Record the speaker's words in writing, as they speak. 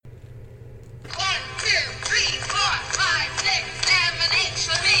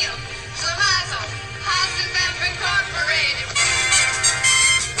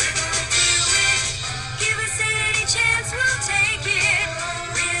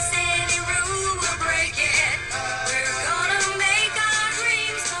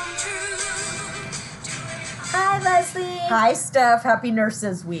Hi, Steph. Happy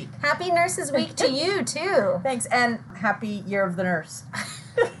Nurses Week. Happy Nurses Week to you, too. Thanks, and happy Year of the Nurse.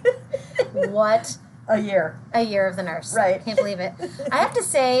 What? A year. A Year of the Nurse. Right. Can't believe it. I have to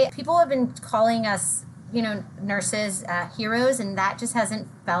say, people have been calling us, nurses heroes, and that just hasn't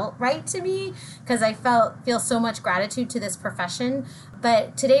felt right to me because I feel so much gratitude to this profession.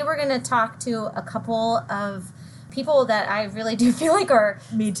 But today we're going to talk to a couple of people that I really do feel like are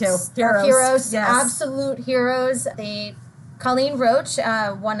me too heroes, yes. Absolute heroes. Colleen Roach,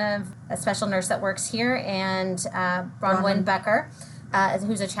 a special nurse that works here, and Bronwyn Becker,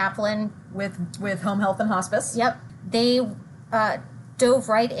 who's a chaplain with Home Health and Hospice. Yep, they dove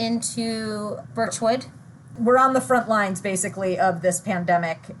right into Birchwood. We're on the front lines basically of this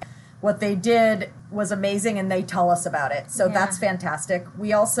pandemic. What they did was amazing, and they tell us about it. So that's fantastic.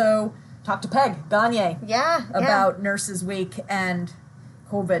 We also talked to Peg Gagne about Nurses Week and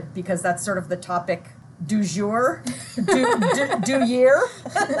COVID, because that's sort of the topic du jour, du year.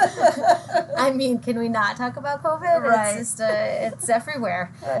 I mean, can we not talk about COVID? Right. It's just, it's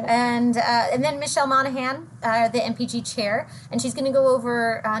everywhere. Right. And then Michelle Monaghan, the MPG chair, and she's going to go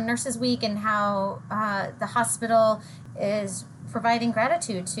over Nurses Week and how the hospital is providing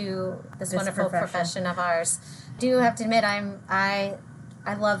gratitude to this wonderful profession of ours. Do have to admit,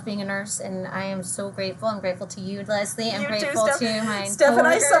 I love being a nurse, and I am so grateful. I'm grateful to you, Leslie. I'm grateful to my Steph and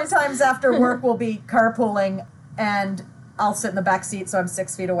I coworkers. sometimes after work will be carpooling, and I'll sit in the back seat so I'm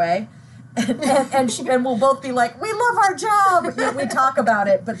 6 feet away. And we'll both be like, we love our job. We talk about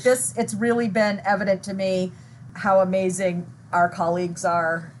it. But it's really been evident to me how amazing our colleagues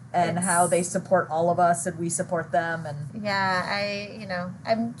are and how they support all of us and we support them. And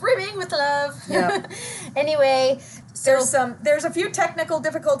I'm brimming with love. Yeah. Anyway, there's a few technical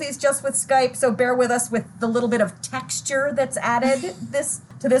difficulties just with Skype, so bear with us with the little bit of texture that's added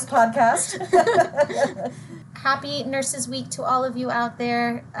to this podcast. Happy Nurses Week to all of you out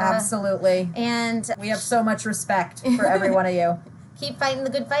there. Absolutely. And we have so much respect for every one of you. Keep fighting the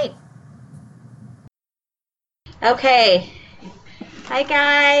good fight. Okay. Hi,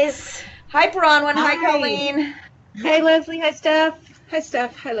 guys. Hi, Bronwyn. Hi, Colleen. Hi, Leslie. Hi, Steph. Hi,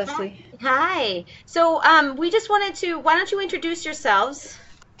 Steph. Hi, Leslie. Hi. So we just wanted to, why don't you introduce yourselves?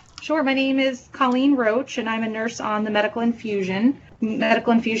 Sure. My name is Colleen Roach, and I'm a nurse on the Medical Infusion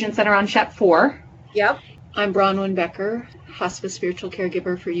Center on SHEP 4. Yep. I'm Bronwyn Becker, hospice spiritual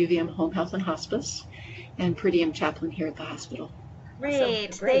caregiver for UVM Home Health and Hospice, and per diem chaplain here at the hospital.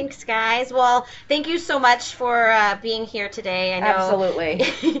 Great. Thanks, guys. Well, thank you so much for being here today. I know absolutely.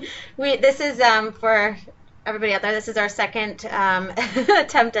 This is for everybody out there. This is our second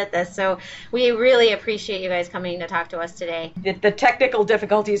attempt at this, so we really appreciate you guys coming to talk to us today. The technical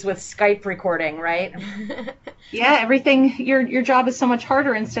difficulties with Skype recording, right? Yeah, everything. Your job is so much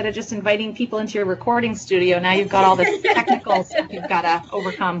harder. Instead of just inviting people into your recording studio, now you've got all this technical stuff you've got to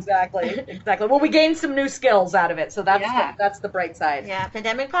overcome. Exactly. Well, we gained some new skills out of it, so that's the bright side. Yeah,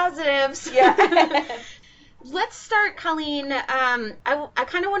 pandemic positives. Yeah. Let's start, Colleen. I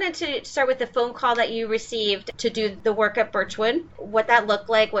kind of wanted to start with the phone call that you received to do the work at Birchwood, what that looked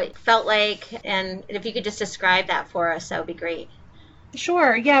like, what it felt like, and if you could just describe that for us, that would be great.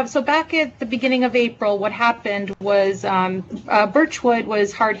 Sure. Yeah. So back at the beginning of April, what happened was Birchwood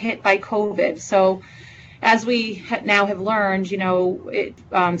was hard hit by COVID. So as we now have learned, it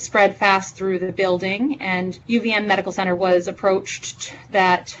spread fast through the building, and UVM Medical Center was approached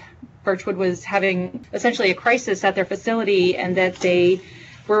that Birchwood was having essentially a crisis at their facility and that they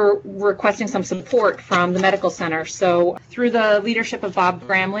were requesting some support from the medical center. So through the leadership of Bob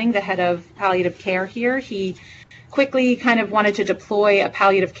Bramling, the head of palliative care here, he quickly kind of wanted to deploy a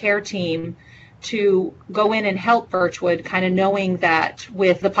palliative care team to go in and help Birchwood, kind of knowing that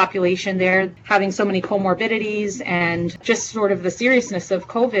with the population there having so many comorbidities and just sort of the seriousness of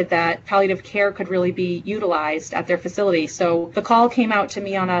COVID, that palliative care could really be utilized at their facility. So the call came out to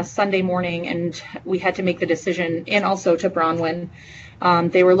me on a Sunday morning, and we had to make the decision, and also to Bronwyn.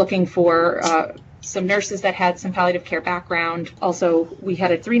 They were looking for some nurses that had some palliative care background. Also, we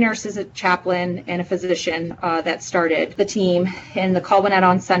had 3 nurses, a chaplain, and a physician that started the team. And the call went out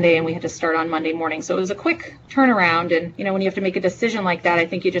on Sunday, and we had to start on Monday morning. So it was a quick turnaround. And, when you have to make a decision like that, I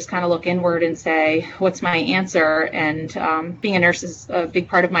think you just kind of look inward and say, what's my answer? And being a nurse is a big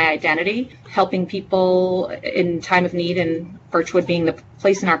part of my identity, helping people in time of need, and Birchwood being the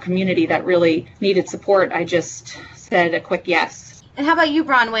place in our community that really needed support. I just said a quick yes. And how about you,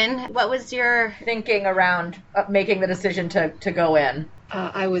 Bronwyn? What was your thinking around making the decision to go in?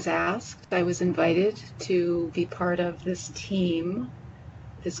 I was asked, I was invited to be part of this team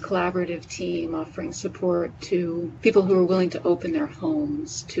this collaborative team offering support to people who are willing to open their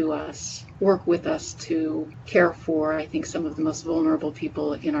homes to us, work with us to care for, I think, some of the most vulnerable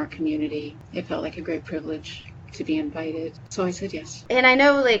people in our community. It felt like a great privilege to be invited. So I said yes. And I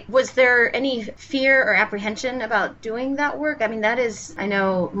know, like, was there any fear or apprehension about doing that work? I mean, I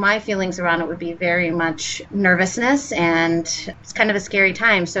know my feelings around it would be very much nervousness, and it's kind of a scary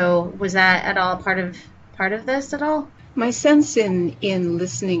time. So was that at all part of this at all? My sense in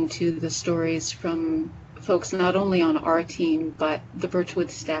listening to the stories from folks not only on our team, but the Birchwood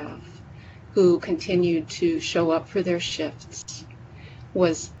staff who continued to show up for their shifts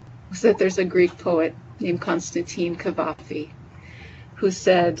was that there's a Greek poet named Constantine Cavafy who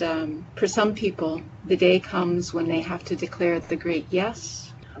said, for some people, the day comes when they have to declare the great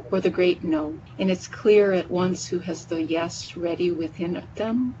yes or the great no. And it's clear at once who has the yes ready within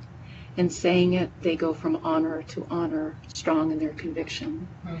them. And saying it, they go from honor to honor, strong in their conviction.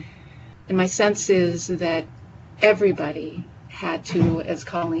 Mm. And my sense is that everybody had to, as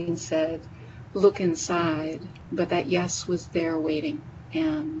Colleen said, look inside, but that yes was there waiting,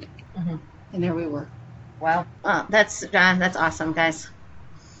 and there we were. Wow. That's awesome, guys.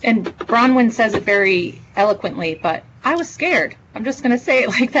 And Bronwyn says it very eloquently, but I was scared. I'm just going to say it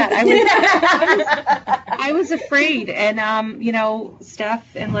like that. I was afraid. And,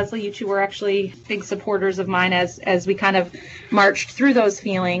 Steph and Leslie, you two were actually big supporters of mine as we kind of marched through those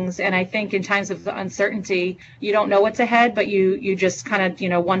feelings. And I think in times of uncertainty, you don't know what's ahead, but you just kind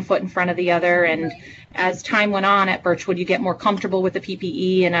of, one foot in front of the other. And as time went on at Birchwood, you get more comfortable with the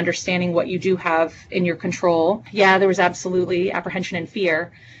PPE and understanding what you do have in your control. Yeah, there was absolutely apprehension and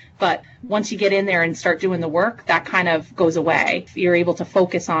fear. But once you get in there and start doing the work, that kind of goes away. You're able to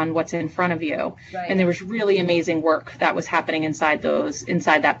focus on what's in front of you. Right. And there was really amazing work that was happening inside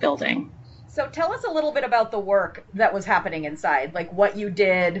that building. So tell us a little bit about the work that was happening inside, like what you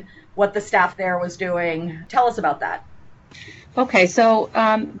did, what the staff there was doing. Tell us about that. Okay, so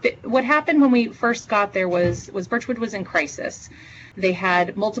what happened when we first got there was Birchwood was in crisis. They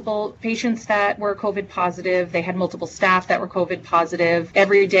had multiple patients that were COVID positive. They had multiple staff that were COVID positive.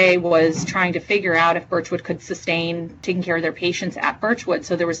 Every day was trying to figure out if Birchwood could sustain taking care of their patients at Birchwood.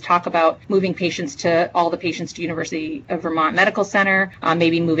 So there was talk about moving all the patients to University of Vermont Medical Center,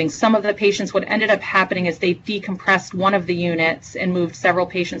 maybe moving some of the patients. What ended up happening is they decompressed one of the units and moved several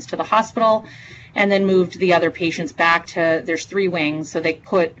patients to the hospital, and then moved the other patients back there's 3 wings. So they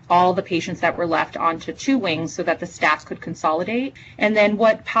put all the patients that were left onto 2 wings so that the staff could consolidate. And then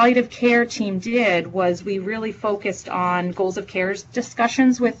what palliative care team did was we really focused on goals of care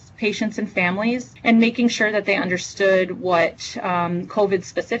discussions with patients and families and making sure that they understood what COVID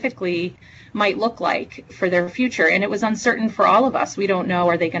specifically might look like for their future. And it was uncertain for all of us. We don't know,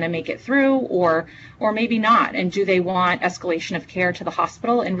 are they going to make it through or maybe not? And do they want escalation of care to the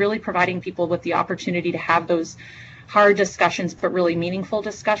hospital? And really providing people with the opportunity to have those hard discussions, but really meaningful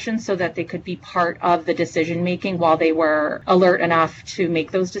discussions so that they could be part of the decision making while they were alert enough to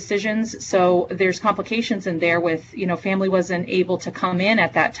make those decisions. So there's complications in there with, family wasn't able to come in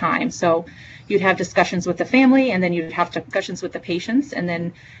at that time. So you'd have discussions with the family, and then you'd have discussions with the patients, and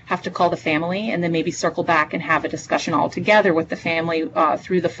then have to call the family, and then maybe circle back and have a discussion all together with the family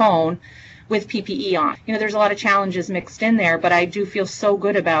through the phone with PPE on. There's a lot of challenges mixed in there, but I do feel so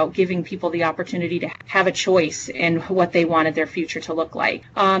good about giving people the opportunity to have a choice in what they wanted their future to look like.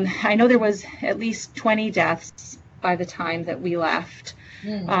 I know there was at least 20 deaths by the time that we left.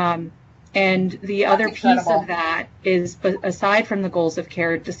 And the other piece of that is, aside from the goals of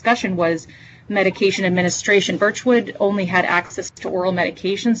care discussion, was medication administration. Birchwood only had access to oral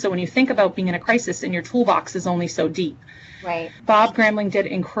medication. So when you think about being in a crisis and your toolbox is only so deep. Right. Bob Gramling did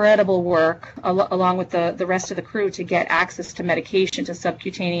incredible work along with the rest of the crew to get access to medication, to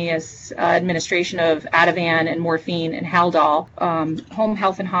subcutaneous administration of Ativan and morphine and Haldol. Home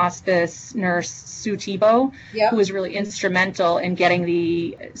health and hospice nurse Sue Tebow, who was really instrumental in getting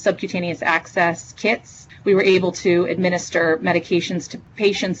the subcutaneous access kits. We were able to administer medications to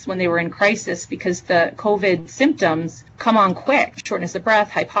patients when they were in crisis because the COVID symptoms come on quick. Shortness of breath,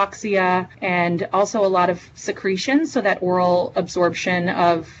 hypoxia, and also a lot of secretions so that oral absorption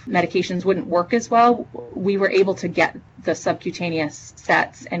of medications wouldn't work as well. We were able to get the subcutaneous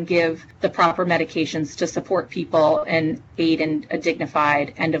sets and give the proper medications to support people and aid in a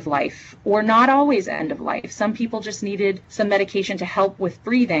dignified end of life, or not always end of life. Some people just needed some medication to help with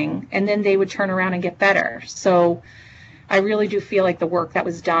breathing, and then they would turn around and get better. So I really do feel like the work that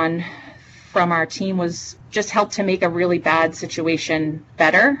was done from our team was just helped to make a really bad situation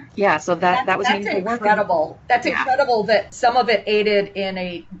better. Yeah, so that was meaningful work. Incredible. That's incredible that some of it aided in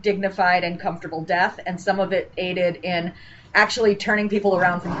a dignified and comfortable death, and some of it aided in actually turning people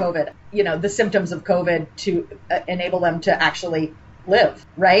around from COVID, the symptoms of COVID to enable them to actually live,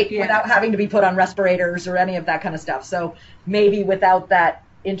 right? Yeah. Without having to be put on respirators or any of that kind of stuff. So maybe without that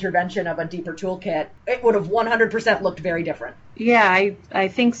intervention of a deeper toolkit, it would have 100% looked very different. Yeah, I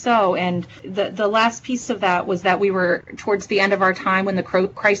think so. And the last piece of that was that we were towards the end of our time when the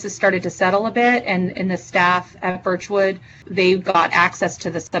crisis started to settle a bit, and the staff at Birchwood, they got access to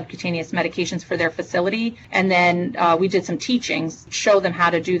the subcutaneous medications for their facility. And then we did some teachings, show them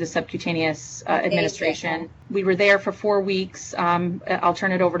how to do the subcutaneous administration. We were there for 4 weeks. I'll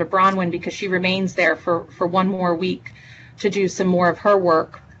turn it over to Bronwyn because she remains there for one more week to do some more of her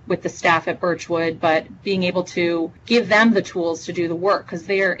work with the staff at Birchwood, but being able to give them the tools to do the work because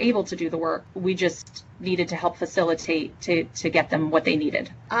they are able to do the work. We just needed to help facilitate to get them what they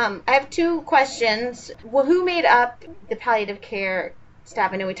needed. I have 2 questions. Well, who made up the palliative care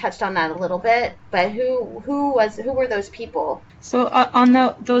staff? I know we touched on that a little bit, but who were those people? So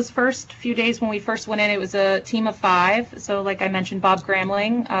on those first few days when we first went in, it was a team of 5. So like I mentioned, Bob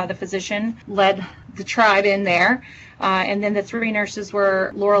Gramling, the physician, led the tribe in there. And then the 3 nurses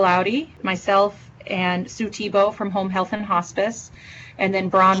were Laura Laudy, myself, and Sue Tebow from Home Health and Hospice, and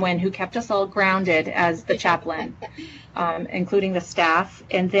then Bronwyn, who kept us all grounded as the chaplain, including the staff.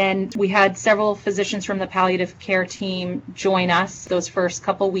 And then we had several physicians from the palliative care team join us those first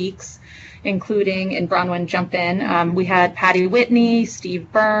couple weeks, including, and Bronwyn jump in, we had Patty Whitney,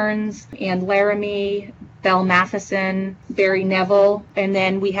 Steve Burns, Ann Laramie, Belle Matheson, Barry Neville, and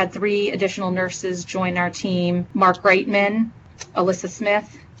then we had 3 additional nurses join our team, Mark Reitman, Alyssa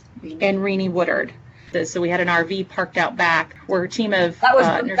Smith, and Renee Woodard. So we had an RV parked out back. We're a team of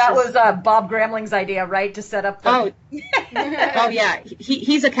nurses. That was Bob Gramling's idea, right? To set up the... Oh yeah.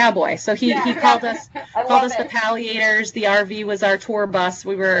 He's a cowboy. So he called us the palliators. The RV was our tour bus.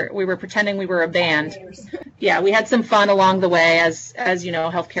 We were pretending we were a band. Yeah, we had some fun along the way, as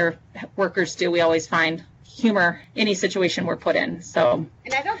healthcare workers do. We always find humor any situation we're put in. So,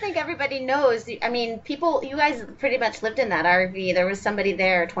 and I don't think everybody knows. I mean, you guys pretty much lived in that RV. There was somebody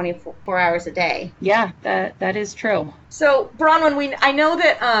there 24 hours a day. Yeah, that is true. So, Bronwyn, I know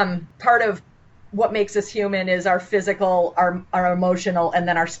that part of what makes us human is our physical, our emotional, and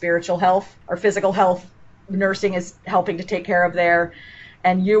then our spiritual health. Our physical health, nursing is helping to take care of there,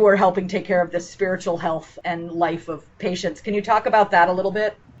 and you were helping take care of the spiritual health and life of patients. Can you talk about that a little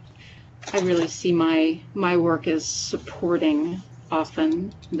bit? I really see my work as supporting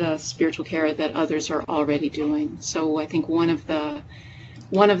often the spiritual care that others are already doing. So I think one of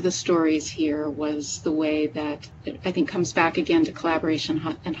the stories here was the way that I think comes back again to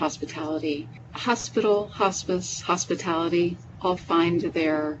collaboration and hospitality. Hospital, hospice, hospitality all find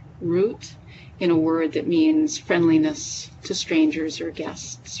their root in a word that means friendliness to strangers or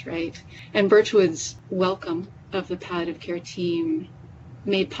guests, right? And Birchwood's welcome of the palliative care team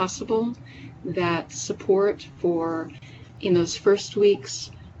made possible that support for, in those first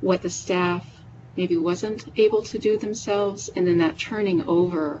weeks, what the staff maybe wasn't able to do themselves, and then that turning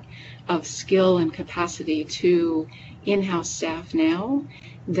over of skill and capacity to in-house staff now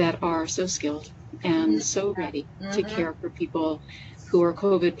that are so skilled and so ready to care for people who are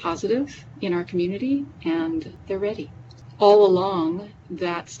COVID positive in our community, and they're ready. All along,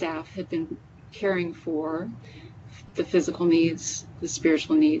 that staff had been caring for the physical needs, the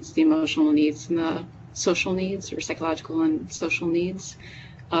spiritual needs, the emotional needs, and the social needs, or psychological and social needs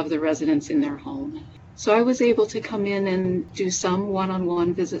of the residents in their home. So I was able to come in and do some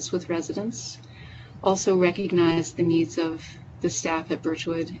one-on-one visits with residents, also recognize the needs of the staff at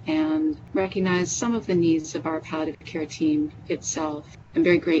Birchwood, and recognize some of the needs of our palliative care team itself. I'm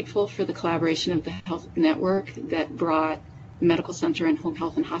very grateful for the collaboration of the health network that brought Medical Center and Home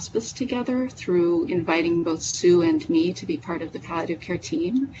Health and Hospice together through inviting both Sue and me to be part of the palliative care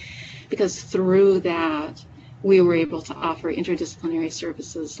team, because through that we were able to offer interdisciplinary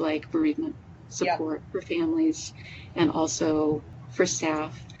services like bereavement support for families and also for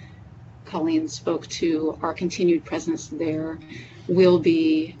staff. Colleen spoke to our continued presence there. We'll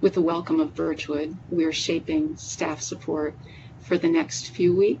be, with the welcome of Birchwood, we're shaping staff support for the next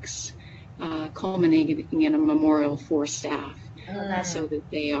few weeks, culminating in a memorial for staff, so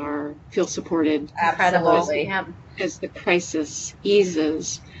that they feel supported. Absolutely. As the crisis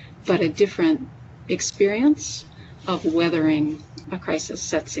eases, but a different experience of weathering a crisis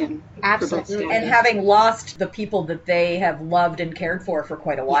sets in. Absolutely. And having lost the people that they have loved and cared for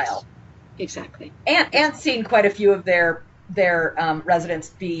quite a while. Yes, exactly. And seen quite a few of their residents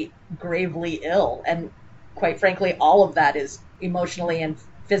be gravely ill, and quite frankly, all of that is emotionally and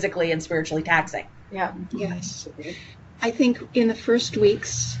physically and spiritually taxing. Yeah. Yes. I think in the first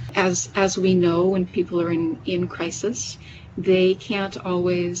weeks, as we know, when people are in crisis, they can't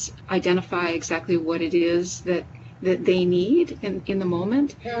always identify exactly what it is that they need in the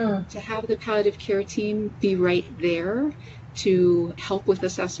moment. To have the palliative care team be right there to help with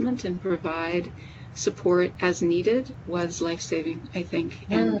assessment and provide support as needed was life-saving, I think,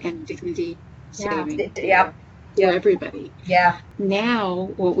 and dignity-saving for everybody. Yeah. Now,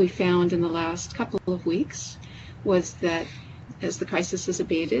 what we found in the last couple of weeks was that as the crisis has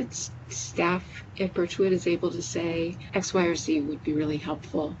abated, staff at Birchwood is able to say X, Y, or Z would be really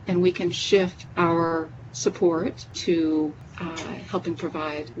helpful, and we can shift our support to helping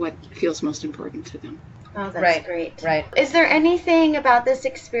provide what feels most important to them. Oh, that's great. Right. Is there anything about this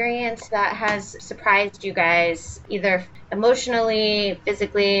experience that has surprised you guys, either emotionally,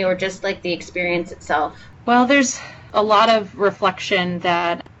 physically, or just like the experience itself? Well, there's a lot of reflection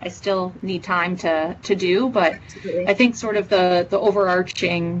that I still need time to do, but Absolutely. I think sort of the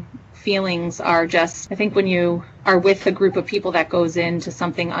overarching feelings are just, I think when you are with a group of people that goes into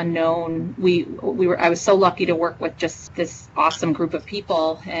something unknown, I was so lucky to work with just this awesome group of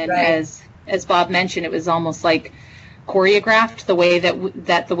people, and as Bob mentioned, it was almost like choreographed the way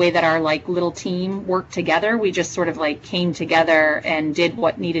that our like little team worked together. We just sort of like came together and did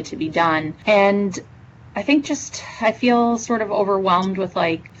what needed to be done. And I think I feel sort of overwhelmed with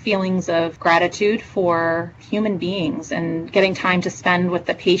like feelings of gratitude for human beings and getting time to spend with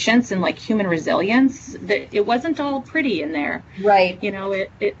the patients and like human resilience. It wasn't all pretty in there. Right. You know,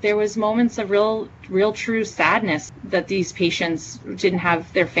 there was moments of real true sadness that these patients didn't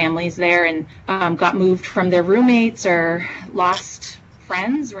have their families there and got moved from their roommates or lost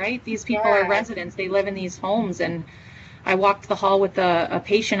friends, right? These people are residents. They live in these homes, and I walked the hall with a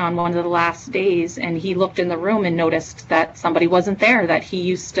patient on one of the last days, and he looked in the room and noticed that somebody wasn't there that he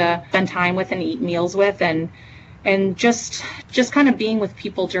used to spend time with and eat meals with, and just kind of being with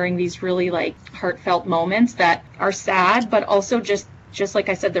people during these really like heartfelt moments that are sad, but also just like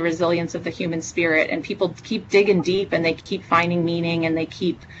I said, the resilience of the human spirit, and people keep digging deep and they keep finding meaning and they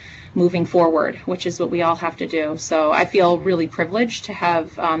keep moving forward, which is what we all have to do. So I feel really privileged to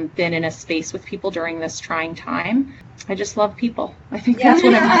have been in a space with people during this trying time. I just love people. I think that's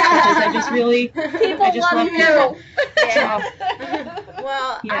what I'm left with, is I just really, I just love people. Yeah.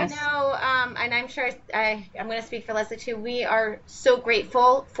 Well, Yes. I know, and I'm sure I'm going to speak for Leslie too. We are so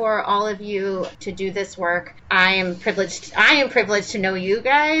grateful for all of you to do this work. I am privileged to know you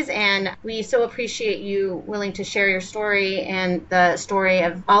guys, and we so appreciate you willing to share your story and the story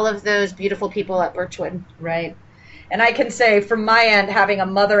of all of those beautiful people at Birchwood. Right. And I can say from my end, having a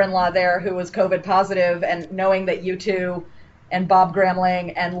mother-in-law there who was COVID positive, and knowing that you two and Bob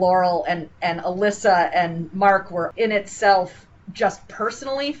Gramling and Laurel and Alyssa and Mark were in itself, just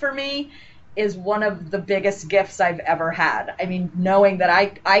personally for me, is one of the biggest gifts I've ever had. I mean, knowing that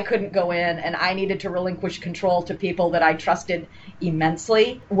I couldn't go in and I needed to relinquish control to people that I trusted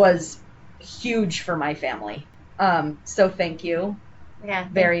immensely was huge for my family. So thank you. Yeah.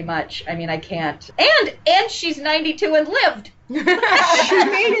 Very much. I mean, I can't. And she's 92 and lived. She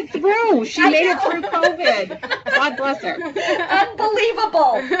made it through. She made it through COVID. God bless her.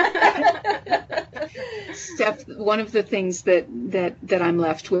 Unbelievable. Steph, one of the things that I'm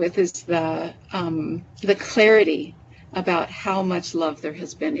left with is the clarity about how much love there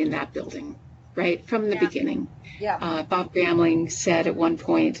has been in that building, right from the beginning. Yeah. Bob Gramling said at one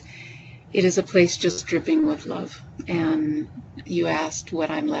point, "It is a place just dripping with love." And you asked what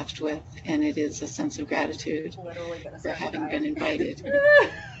I'm left with, and it is a sense of gratitude for having been invited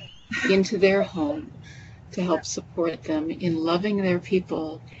into their home to help support them in loving their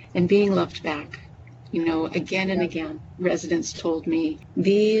people and being loved back. You know, again and again, residents told me,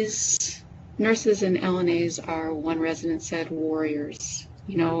 these nurses and LNAs are, one resident said, warriors.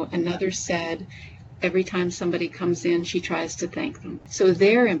 You know, another said, every time somebody comes in, she tries to thank them. So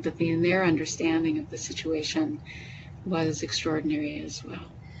their empathy and their understanding of the situation was extraordinary as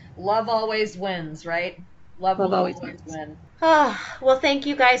well. Love always wins, right? Love will always win. Oh, well, thank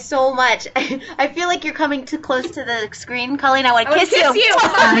you guys so much. I feel like you're coming too close to the screen, Colleen. I want to kiss you.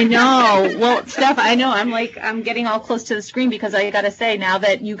 I know. Well, Steph, I know. I'm getting all close to the screen because I got to say, now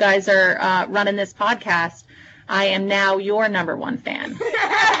that you guys are running this podcast, I am now your number one fan.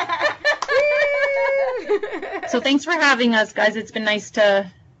 So thanks for having us, guys. It's been nice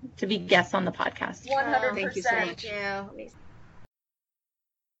to be guests on the podcast. 100%. Thank you so much. Thank you.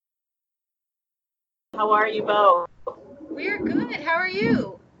 How are you both? We're good. How are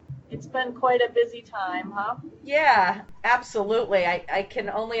you? It's been quite a busy time, huh? Yeah, absolutely. I can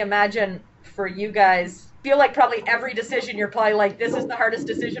only imagine for you guys, feel like probably every decision you're probably like, this is the hardest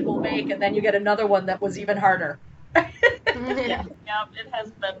decision we'll make, and then you get another one that was even harder. Yeah, it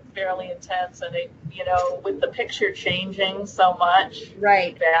has been fairly intense, and with the picture changing so much,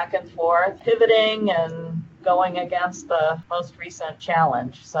 Right. back and forth, pivoting and going against the most recent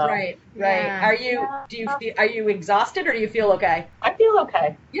challenge. So Right. Yeah. Are you exhausted or do you feel okay? I feel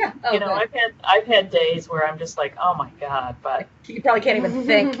okay. Yeah. Oh, good. I've had days where I'm just like, oh my God, but You probably can't even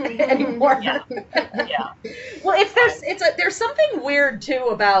think anymore. yeah. Well, there's something weird too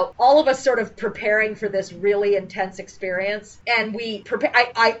about all of us sort of preparing for this really intense experience, and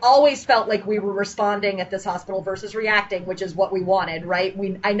I always felt like we were responding at this hospital versus reacting, which is what we wanted, right?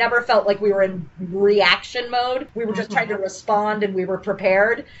 I never felt like we were in reaction mode. We were just trying to respond, and we were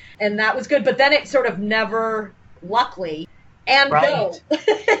prepared, and that was good. But then it sort of never, luckily. And right. go.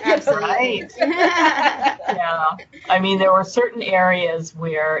 Right. Yeah. I mean, there were certain areas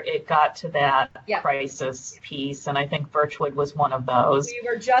where it got to that crisis piece, and I think Birchwood was one of those. We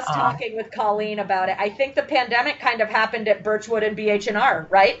were just talking with Colleen about it. I think the pandemic kind of happened at Birchwood and BH&R,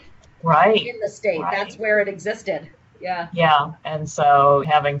 right? Right. In the state. Right. That's where it existed. Yeah. Yeah. And so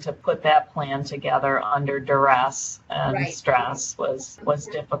having to put that plan together under duress and stress was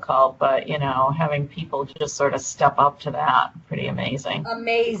difficult. But, having people just sort of step up to that, pretty amazing.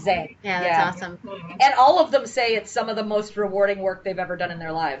 Amazing. Yeah, that's awesome. And all of them say it's some of the most rewarding work they've ever done in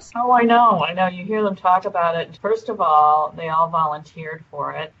their lives. Oh, I know. You hear them talk about it. First of all, they all volunteered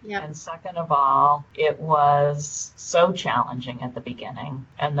for it. Yep. And second of all, it was so challenging at the beginning.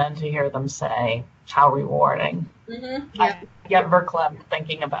 And then to hear them say how rewarding. Mm-hmm. I get verklempt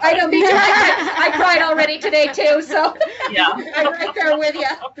thinking about it. I know, me too. I cried already today too, so yeah. I'm right there with you.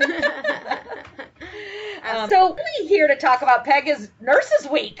 So we're here to talk about Peg is Nurses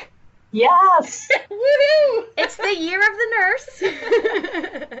Week. Yes. Woohoo! It's the year of the nurse.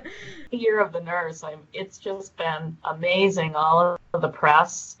 Year of the nurse. It's just been amazing. All of the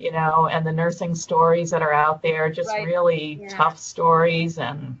press, and the nursing stories that are out there, just really tough stories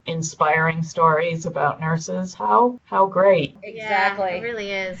and inspiring stories about nurses. How great. Exactly. Yeah, it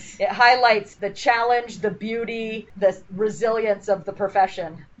really is. It highlights the challenge, the beauty, the resilience of the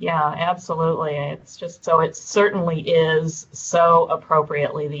profession. Yeah, absolutely. It's just so it certainly is so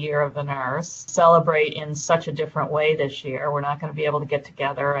appropriately the year of the nurse. Celebrate in such a different way this year. We're not going to be able to get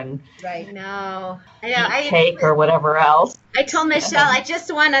together and No. eat cake or whatever else. I told Michelle I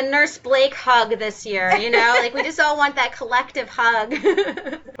just want a Nurse Blake hug this year, like we just all want that collective hug.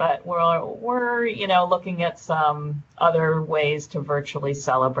 But we're looking at some other ways to virtually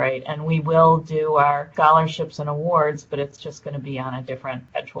celebrate, and we will do our scholarships and awards, but it's just going to be on a different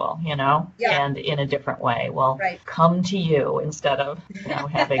schedule, and in a different way. We'll come to you instead of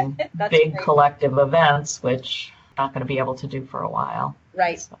having big collective events, which we're not going to be able to do for a while.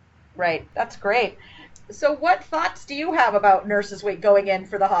 Right. Right. That's great. So what thoughts do you have about Nurses Week going in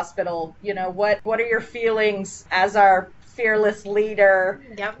for the hospital? What are your feelings as our fearless leader?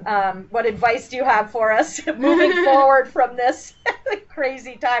 Yep. What advice do you have for us moving forward from this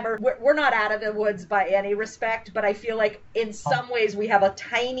crazy time? We're not out of the woods by any respect, but I feel like in some ways we have a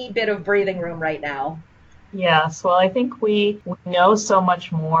tiny bit of breathing room right now. Yes, well, I think we know so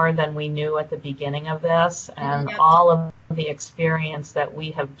much more than we knew at the beginning of this, and all of the experience that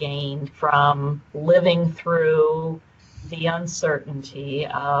we have gained from living through the uncertainty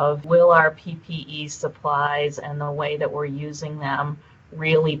of will our PPE supplies and the way that we're using them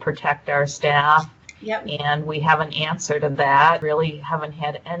really protect our staff. Yep. And we have an answer to that. Really haven't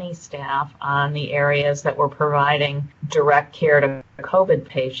had any staff on the areas that we're providing direct care to COVID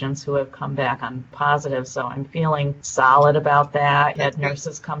patients who have come back on positive. So I'm feeling solid about that. Had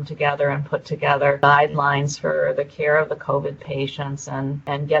nurses come together and put together guidelines for the care of the COVID patients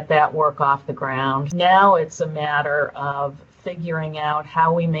and get that work off the ground. Now it's a matter of figuring out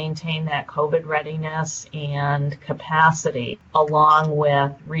how we maintain that COVID readiness and capacity, along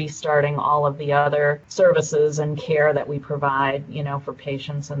with restarting all of the other services and care that we provide, for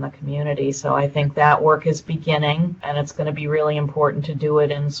patients in the community. So I think that work is beginning, and it's going to be really important to do it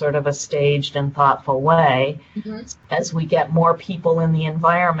in sort of a staged and thoughtful way. Mm-hmm. As we get more people in the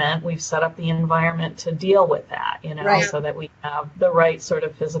environment, we've set up the environment to deal with that, so that we have the right sort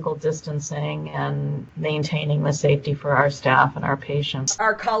of physical distancing and maintaining the safety for our staff and our patients.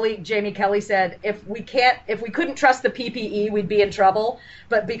 Our colleague Jamie Kelly said if we couldn't trust the PPE, we'd be in trouble.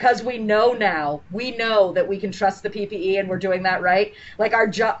 But because we know that we can trust the PPE and we're doing that right, like our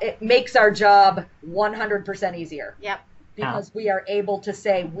job, it makes our job 100% easier. Yep. Because we are able to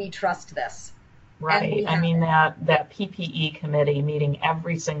say we trust this. Right. I mean, that PPE committee meeting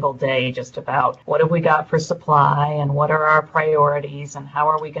every single day just about what have we got for supply and what are our priorities and how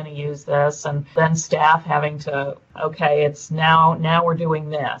are we going to use this, and then staff having to, okay, it's now we're doing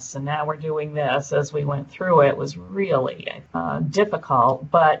this and now we're doing this as we went through it was really difficult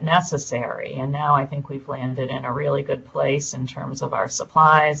but necessary. And now I think we've landed in a really good place in terms of our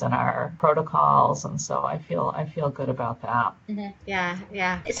supplies and our protocols, and so I feel good about that. Mm-hmm.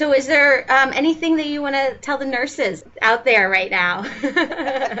 Yeah. So is there anything that you want to tell the nurses out there right now?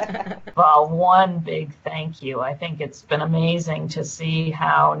 Well, one big thank you. I think it's been amazing to see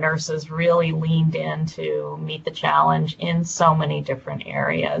how nurses really leaned in to meet the challenge in so many different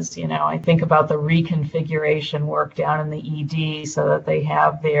areas. You know, I think about the reconfiguration work down in the ED so that they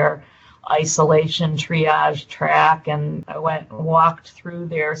have their isolation triage track, and I walked through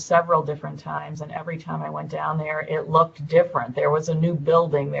there several different times, and every time I went down there it looked different. There was a new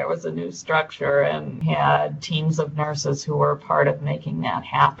building, there was a new structure, and had teams of nurses who were part of making that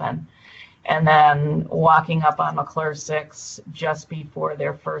happen. And then walking up on McClure 6 just before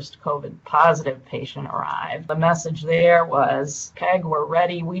their first COVID positive patient arrived. The message there was, Peg, we're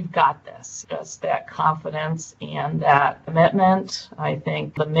ready, we've got this. Just that confidence and that commitment. I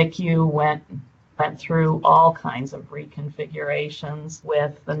think the MICU went through all kinds of reconfigurations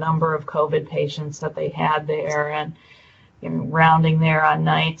with the number of COVID patients that they had there, and rounding there on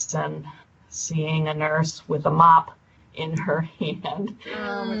nights and seeing a nurse with a mop in her hand.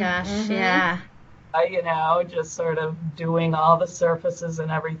 Oh my gosh, yeah. Just sort of doing all the surfaces and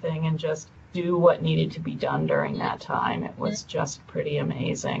everything and just do what needed to be done during that time. It was just pretty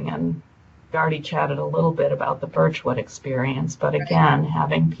amazing. And we already chatted a little bit about the Birchwood experience, but again,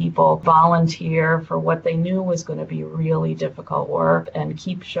 having people volunteer for what they knew was going to be really difficult work and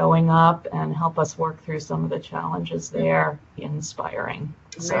keep showing up and help us work through some of the challenges there, inspiring.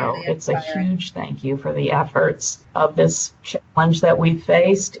 So it's a huge thank you for the efforts of this challenge that we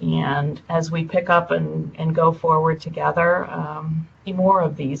faced. And as we pick up and go forward together, more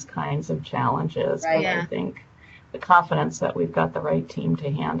of these kinds of challenges. Right. But I think the confidence that we've got the right team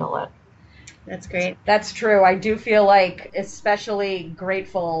to handle it. That's great. That's true. I do feel like especially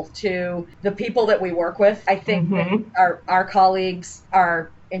grateful to the people that we work with. I think that our colleagues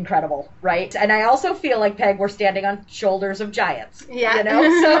are incredible, right? And I also feel like, Peg, we're standing on shoulders of giants.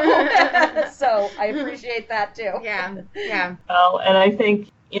 Yeah. So I appreciate that too. Yeah. Well, and I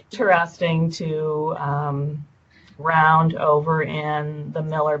think interesting to round over in the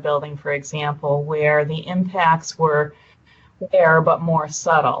Miller building, for example, where the impacts were there but more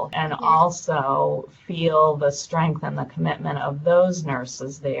subtle, and also feel the strength and the commitment of those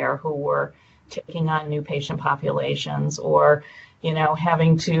nurses there who were taking on new patient populations, or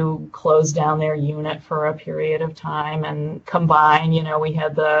having to close down their unit for a period of time and combine. We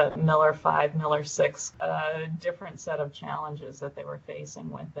had the Miller 5, Miller 6, different set of challenges that they were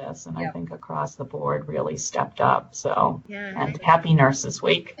facing with this. And I think across the board really stepped up. So, and happy Nurses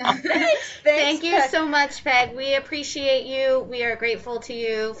Week. Thank you so much, Peg. We appreciate you. We are grateful to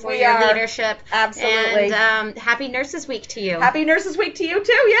you for your leadership. Absolutely. And happy Nurses Week to you. Happy Nurses Week to you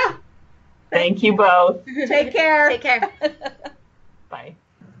too, yeah. Thank you both. Take care. Take care. Bye.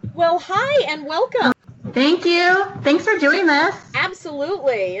 Well, hi and welcome. Thank you. Thanks for doing this.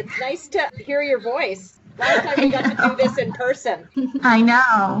 Absolutely. It's nice to hear your voice. Last time we got to do this in person. I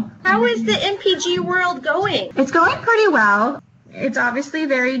know. How is the MPG world going? It's going pretty well. It's obviously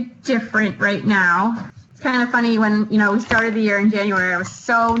very different right now. It's kind of funny when, we started the year in January, I was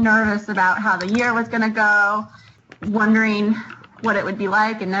so nervous about how the year was going to go, wondering what it would be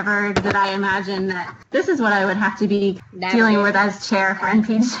like, and never did I imagine that this is what I would have to be dealing with as chair for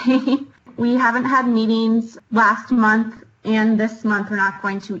NPG. We haven't had meetings last month, and this month we're not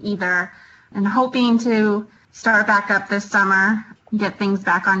going to either, and hoping to start back up this summer, get things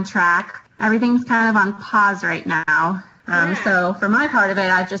back on track. Everything's kind of on pause right now. So for my part of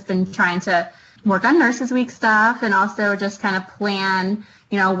it, I've just been trying to work on Nurses Week stuff, and also just kind of plan,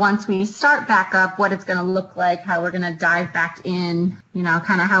 once we start back up, what it's going to look like, how we're going to dive back in,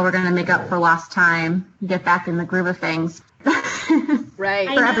 kind of how we're going to make up for lost time, get back in the groove of things. Right.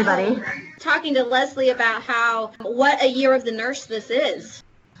 For everybody. Talking to Leslie about what a year of the nurse this is.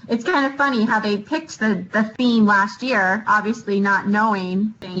 It's kind of funny how they picked the theme last year, obviously not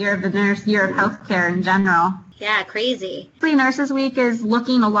knowing the year of the nurse, year of healthcare in general. Yeah, crazy. Nurses Week is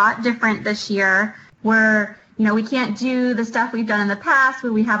looking a lot different this year. We can't do the stuff we've done in the past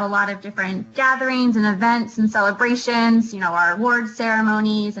where we have a lot of different gatherings and events and celebrations, our award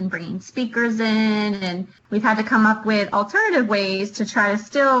ceremonies and bringing speakers in. And we've had to come up with alternative ways to try to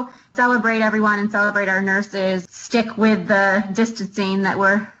still celebrate everyone and celebrate our nurses, stick with the distancing that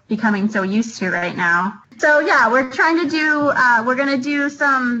we're becoming so used to right now. So yeah, we're trying to do, we're going to do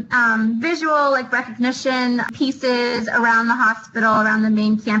some visual like recognition pieces around the hospital, around the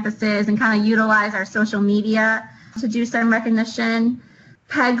main campuses, and kind of utilize our social media to do some recognition.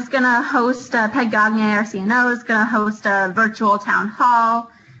 Peg's going to host, Peg Gagne, our CNO, is going to host a virtual town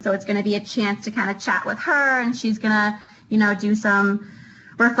hall. So it's going to be a chance to kind of chat with her, and she's going to, you know, do some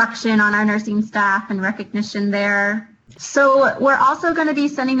reflection on our nursing staff and recognition there. So we're also going to be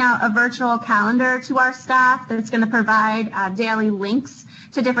sending out a virtual calendar to our staff that's going to provide daily links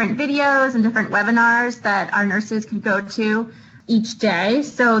to different videos and different webinars that our nurses can go to each day.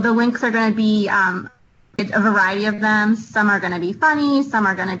 So the links are going to be a variety of them. Some are going to be funny, some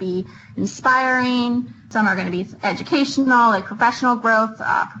are going to be inspiring, some are going to be educational, like professional growth,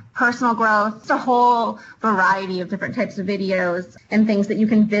 personal growth. It's a whole variety of different types of videos and things that you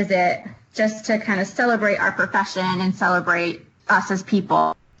can visit just to kind of celebrate our profession and celebrate us as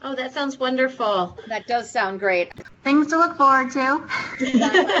people. Oh, that sounds wonderful. That does sound great. Things to look forward to.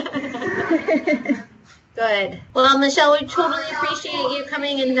 Good. Well, Michelle, we totally appreciate you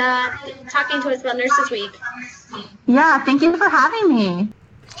coming and talking to us about Nurses Week. Yeah, thank you for having me.